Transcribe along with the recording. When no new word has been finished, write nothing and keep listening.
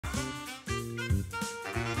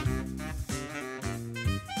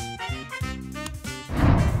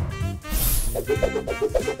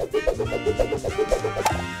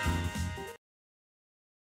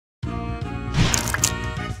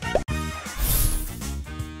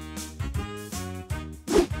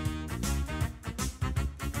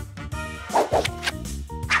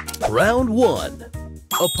Round 1.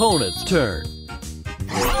 Opponent's turn.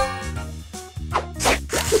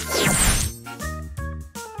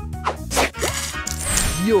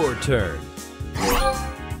 Your turn.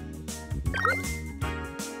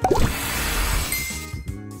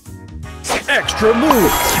 Extra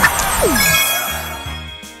move.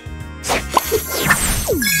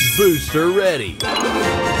 Booster ready.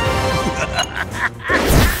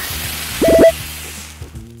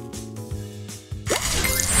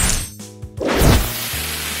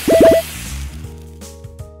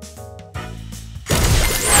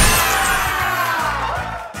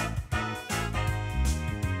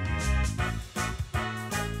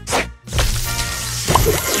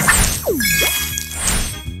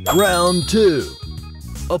 Round 2.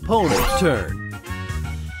 Opponent's turn.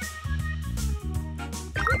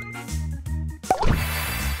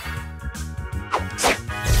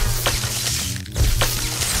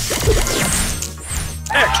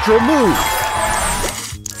 Extra move.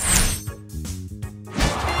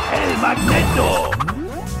 El Magneto.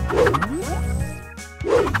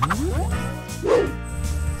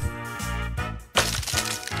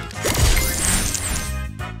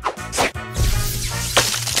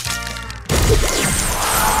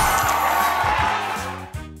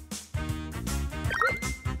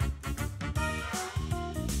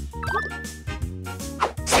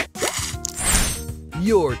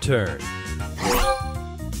 Your turn.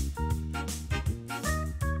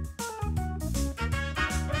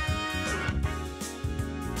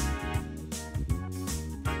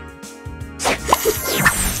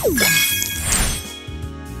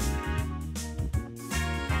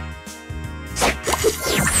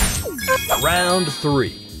 Round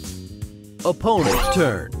 3. Opponent's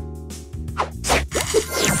turn.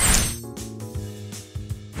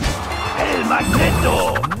 El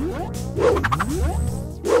Magneto.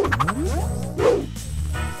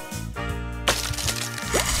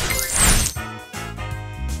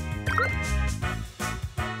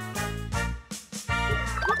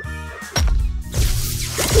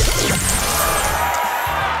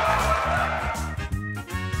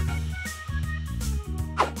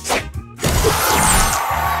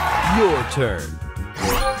 Your turn.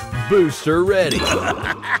 Booster ready.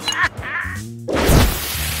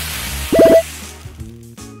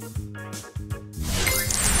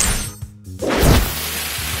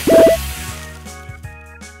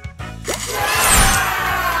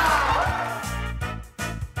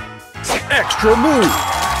 Extra move.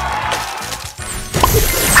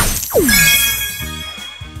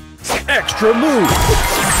 Extra move.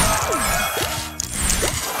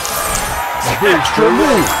 Extra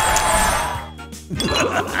move.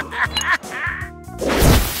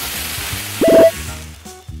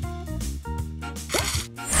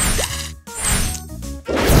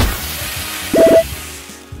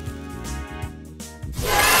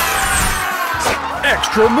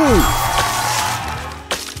 Extra move.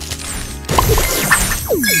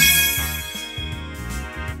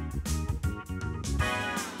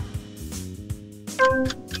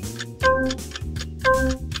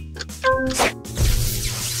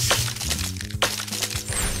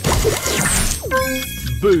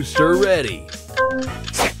 Booster ready.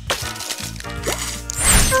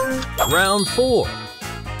 Round 4.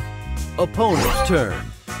 Opponent's turn.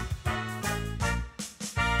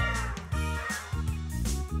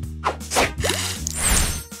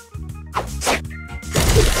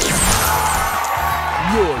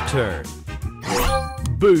 Your turn.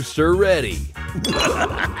 Booster ready.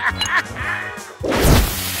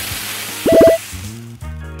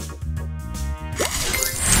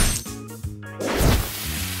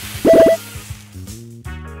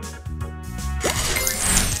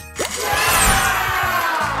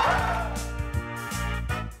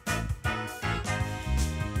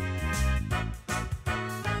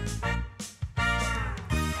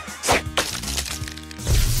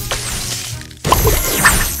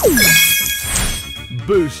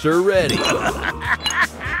 Booster ready.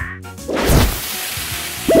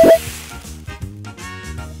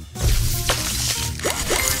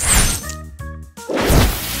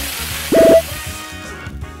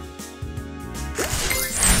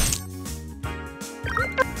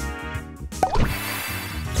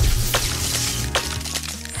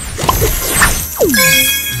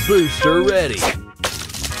 Booster ready.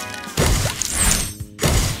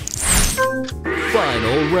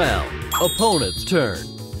 Final round. Opponent's turn.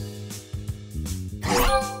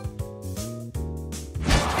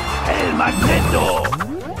 Magneto!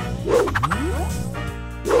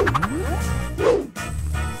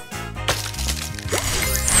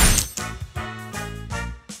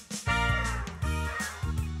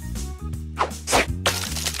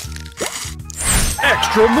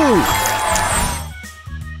 Extra move!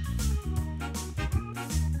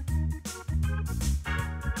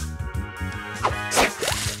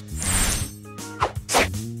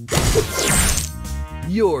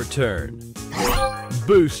 Your turn.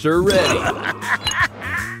 Booster ready.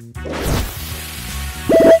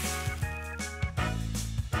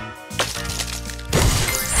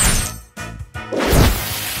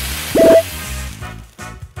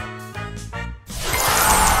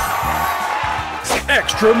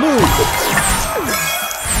 Extra move!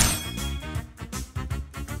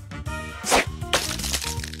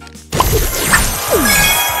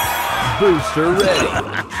 Booster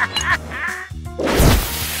ready.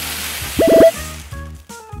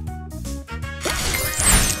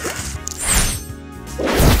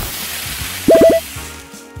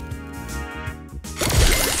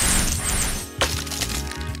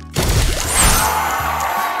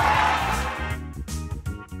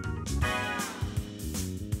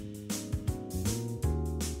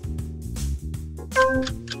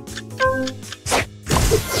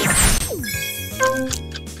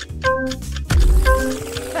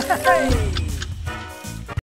 Hey!